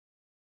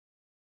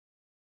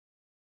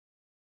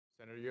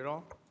Senator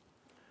Udall.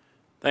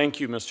 Thank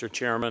you, Mr.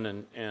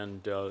 Chairman,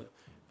 and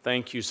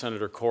thank you,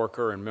 Senator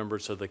Corker and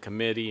members of the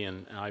committee,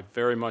 and I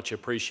very much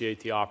appreciate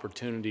the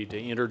opportunity to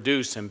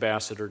introduce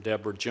Ambassador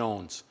Deborah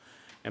Jones.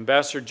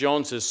 Ambassador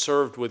Jones has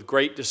served with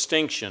great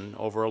distinction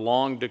over a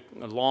long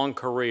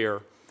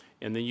career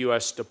in the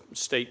U.S.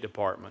 State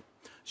Department.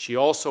 She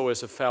also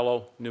is a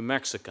fellow New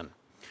Mexican,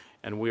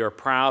 and we are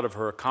proud of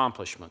her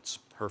accomplishments.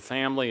 Her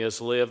family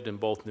has lived in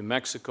both New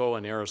Mexico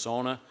and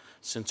Arizona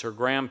since her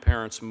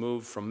grandparents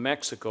moved from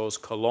Mexico's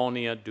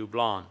Colonia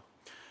Dublin.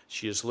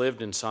 She has lived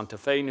in Santa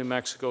Fe, New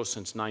Mexico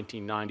since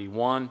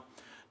 1991.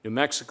 New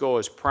Mexico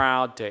is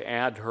proud to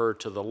add her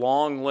to the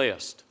long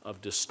list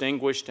of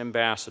distinguished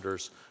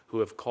ambassadors who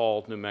have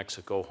called New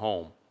Mexico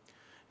home.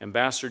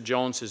 Ambassador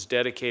Jones has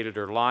dedicated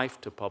her life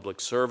to public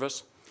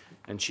service,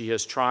 and she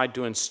has tried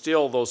to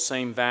instill those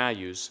same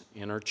values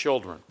in her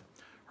children.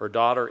 Her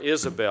daughter,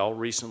 Isabel,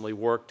 recently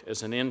worked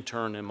as an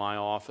intern in my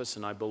office,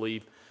 and I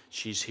believe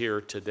she's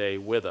here today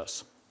with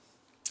us.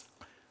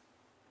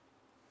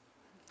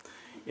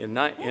 In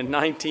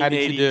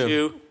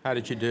 1982... How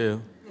did you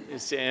do?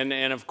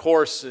 And of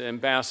course,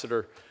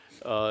 Ambassador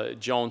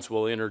Jones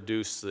will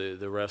introduce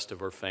the rest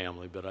of her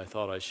family, but I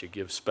thought I should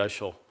give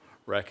special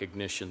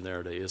recognition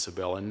there to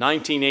Isabel. In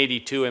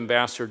 1982,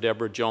 Ambassador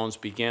Deborah Jones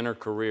began her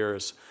career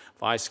as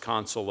Vice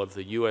Consul of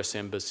the U.S.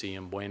 Embassy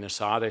in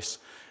Buenos Aires,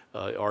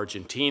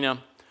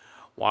 Argentina.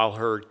 While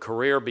her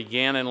career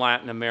began in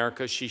Latin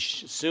America, she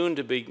soon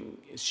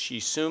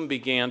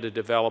began to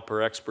develop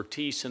her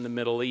expertise in the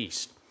Middle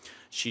East.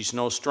 She's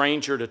no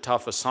stranger to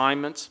tough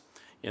assignments.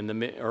 In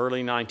the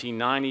early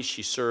 1990s,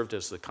 she served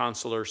as the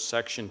Consular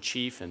Section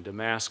Chief in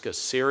Damascus,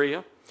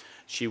 Syria.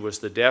 She was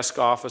the desk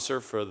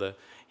officer for the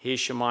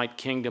Hashemite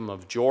Kingdom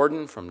of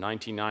Jordan from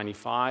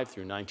 1995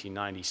 through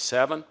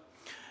 1997.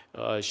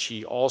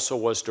 She also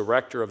was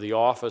director of the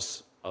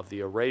Office of the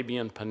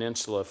Arabian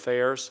Peninsula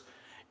Affairs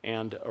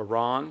and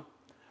Iran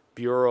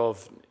Bureau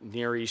of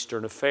Near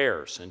Eastern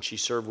Affairs, and she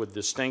served with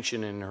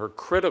distinction in her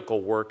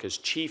critical work as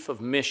Chief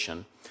of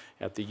Mission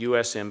at the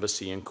U.S.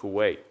 Embassy in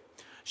Kuwait.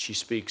 She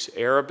speaks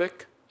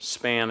Arabic,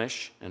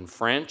 Spanish, and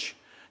French.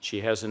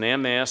 She has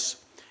an MS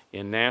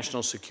in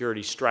National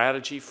Security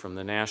Strategy from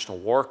the National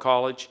War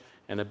College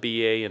and a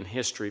BA in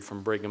History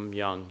from Brigham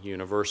Young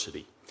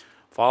University.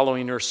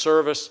 Following her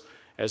service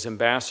as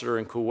ambassador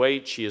in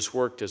Kuwait, she has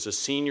worked as a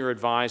senior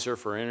advisor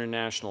for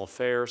international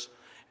affairs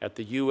at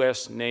the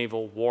U.S.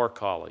 Naval War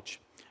College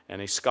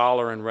and a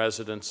scholar in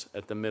residence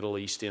at the Middle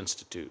East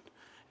Institute.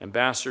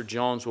 Ambassador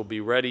Jones will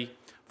be ready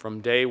from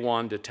day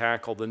one to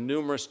tackle the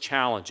numerous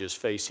challenges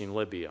facing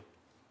Libya.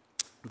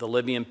 The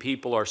Libyan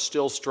people are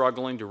still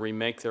struggling to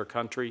remake their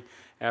country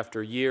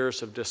after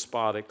years of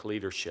despotic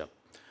leadership.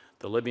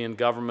 The Libyan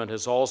government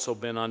has also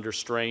been under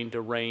strain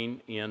to rein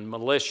in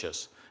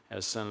militias,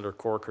 as Senator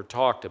Corker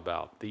talked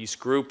about. These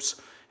groups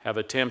have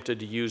attempted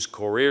to use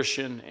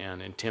coercion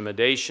and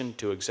intimidation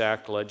to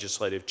exact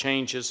legislative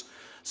changes,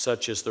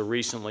 such as the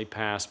recently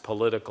passed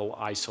political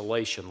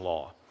isolation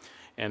law.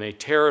 And a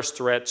terrorist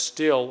threat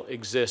still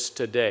exists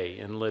today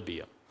in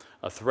Libya,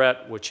 a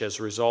threat which has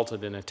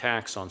resulted in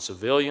attacks on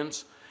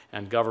civilians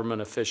and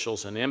government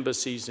officials and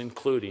embassies,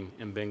 including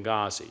in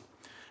Benghazi.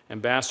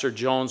 Ambassador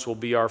Jones will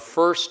be our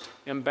first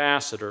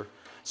ambassador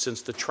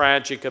since the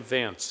tragic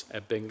events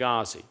at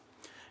Benghazi.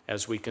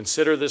 As we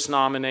consider this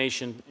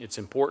nomination, it's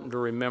important to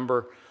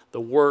remember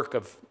the work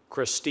of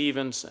Chris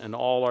Stevens and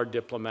all our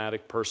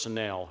diplomatic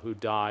personnel who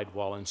died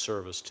while in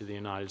service to the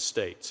United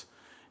States.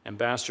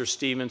 Ambassador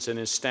Stevens and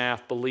his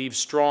staff believe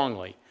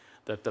strongly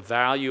that the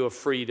value of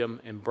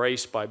freedom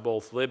embraced by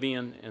both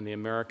Libyan and the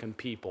American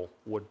people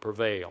would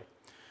prevail.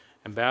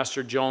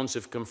 Ambassador Jones,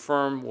 if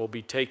confirmed, will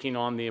be taking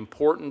on the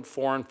important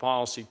foreign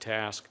policy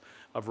task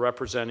of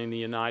representing the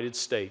United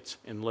States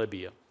in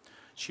Libya.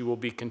 She will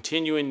be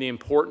continuing the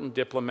important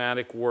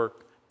diplomatic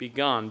work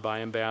begun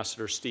by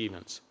Ambassador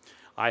Stevens.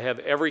 I have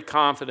every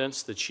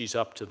confidence that she's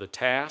up to the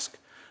task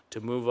to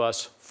move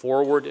us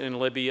forward in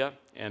Libya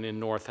and in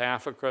North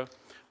Africa,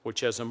 which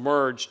has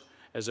emerged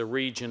as a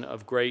region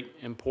of great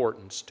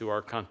importance to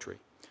our country.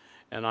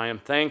 And I am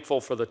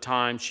thankful for the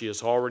time she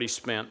has already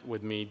spent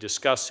with me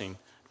discussing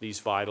these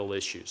vital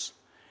issues.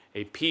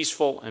 A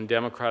peaceful and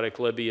democratic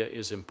Libya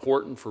is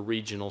important for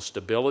regional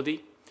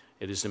stability.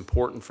 It is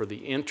important for the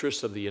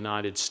interests of the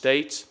United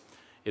States.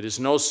 It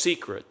is no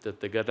secret that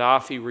the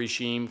Gaddafi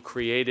regime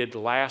created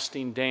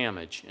lasting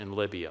damage in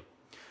Libya,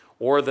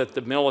 or that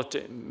the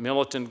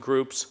militant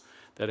groups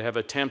that have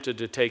attempted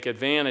to take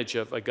advantage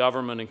of a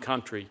government and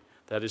country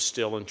that is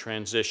still in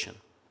transition.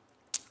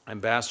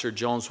 Ambassador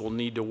Jones will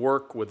need to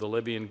work with the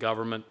Libyan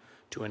government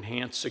to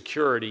enhance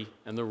security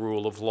and the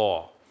rule of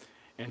law.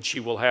 And she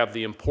will have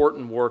the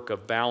important work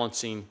of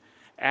balancing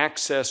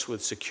access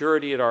with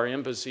security at our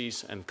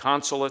embassies and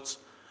consulates.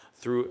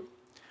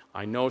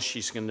 I know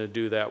she's going to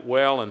do that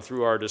well, and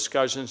through our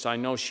discussions, I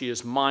know she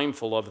is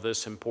mindful of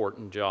this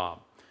important job.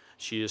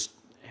 She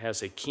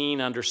has a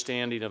keen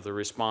understanding of the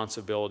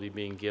responsibility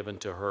being given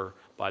to her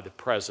by the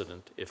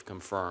President, if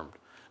confirmed.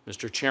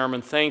 Mr.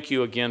 Chairman, thank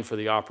you again for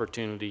the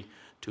opportunity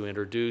to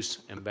introduce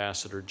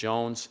Ambassador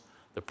Jones.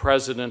 The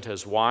President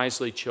has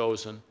wisely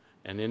chosen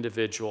an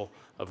individual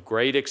of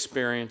great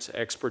experience,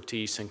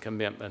 expertise, and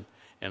commitment,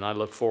 and I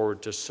look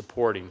forward to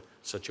supporting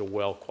such a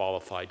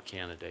well-qualified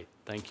candidate.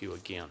 Thank you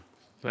again.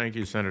 Thank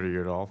you, Senator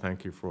Udall.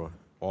 Thank you for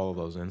all of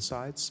those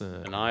insights.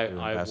 And I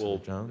Ambassador will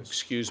Jones.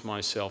 excuse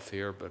myself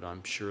here, but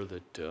I'm sure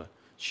that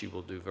she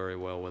will do very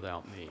well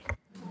without me.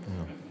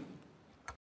 Yeah.